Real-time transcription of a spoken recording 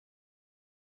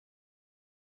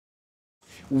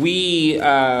We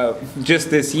just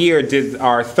this year did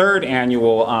our third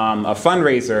annual a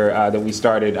fundraiser that we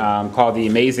started called the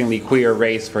Amazingly Queer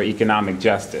Race for Economic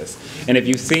Justice. And if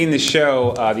you've seen the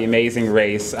show, The Amazing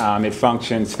Race, it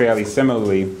functions fairly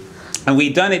similarly. And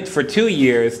we've done it for 2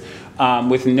 years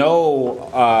with no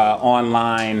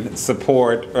online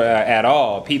support at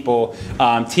all. People,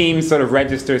 teams sort of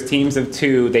registers, teams of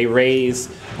 2, they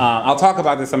raise, I'll talk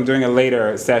about this, I'm doing a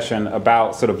later session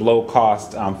about sort of low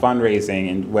cost fundraising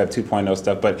and Web 2.0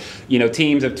 stuff, but you know,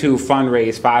 teams of 2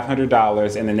 fundraise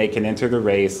 $500 and then they can enter the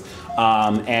race,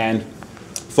 and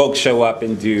folks show up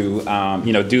and do,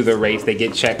 you know, do the race. They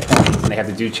get checkpoints and they have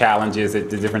to do challenges at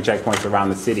the different checkpoints around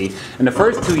the city. In the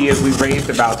first 2 years, we've raised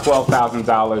about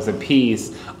 $12,000 a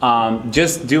piece,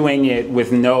 just doing it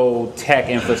with no tech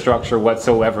infrastructure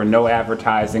whatsoever, no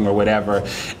advertising or whatever.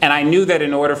 And I knew that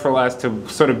in order for us to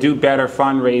sort of do better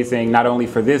fundraising, not only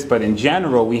for this, but in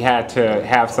general, we had to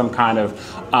have some kind of,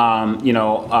 you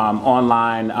know,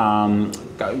 online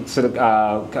sort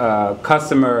of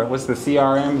customer, what's the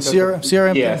CRM?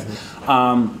 CRM? Yes.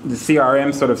 The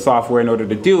CRM sort of software in order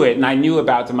to do it. And I knew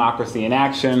about Democracy in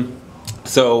Action.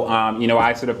 So, you know,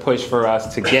 I sort of pushed for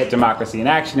us to get Democracy in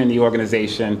Action in the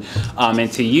organization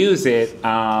and to use it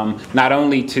not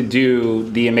only to do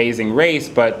the Amazing Race,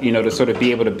 but, you know, to sort of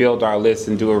be able to build our list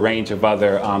and do a range of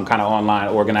other kind of online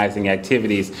organizing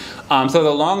activities. So the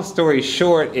long story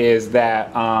short is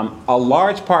that a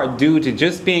large part due to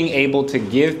just being able to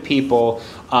give people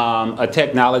a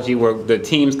technology where the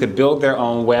teams could build their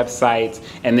own websites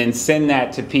and then send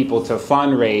that to people to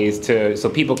fundraise so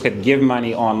people could give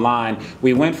money online.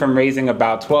 We went from raising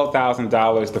about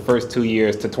 $12,000 the first 2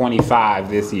 years to $25,000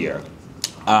 this year.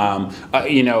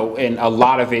 You know, and a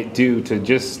lot of it due to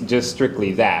just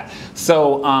strictly that.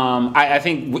 So I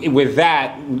think with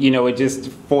that, you know, it just,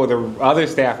 for the other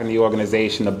staff in the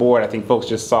organization, the board, I think folks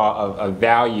just saw a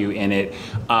value in it,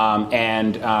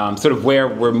 and sort of where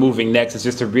we're moving next is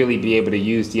just to really be able to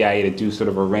use DIA to do sort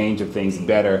of a range of things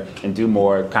better and do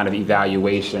more kind of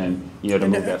evaluation, you know, to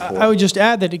move that forward. I would just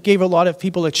add that it gave a lot of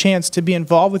people a chance to be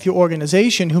involved with your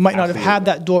organization who might not have had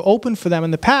that door open for them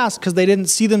in the past because they didn't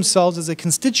see themselves as a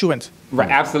constituent. Right,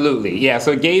 absolutely, yeah.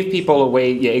 So it gave people a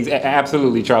way, yeah,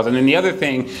 absolutely, Charles. And then the other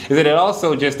thing is that it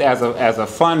also just as a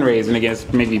fundraiser, and again,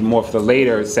 it's maybe more for the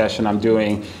later session I'm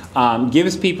doing,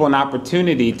 gives people an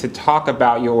opportunity to talk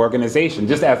about your organization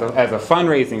just as a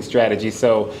fundraising strategy.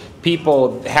 So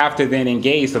people have to then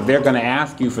engage. So if they're going to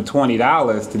ask you for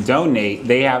 $20 to donate,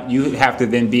 you have to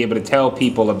then be able to tell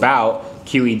people about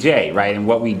QEJ, right, and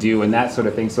what we do and that sort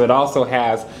of thing. So it also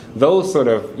has those sort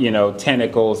of, you know,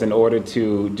 tentacles in order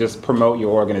to just promote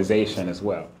your organization as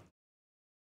well.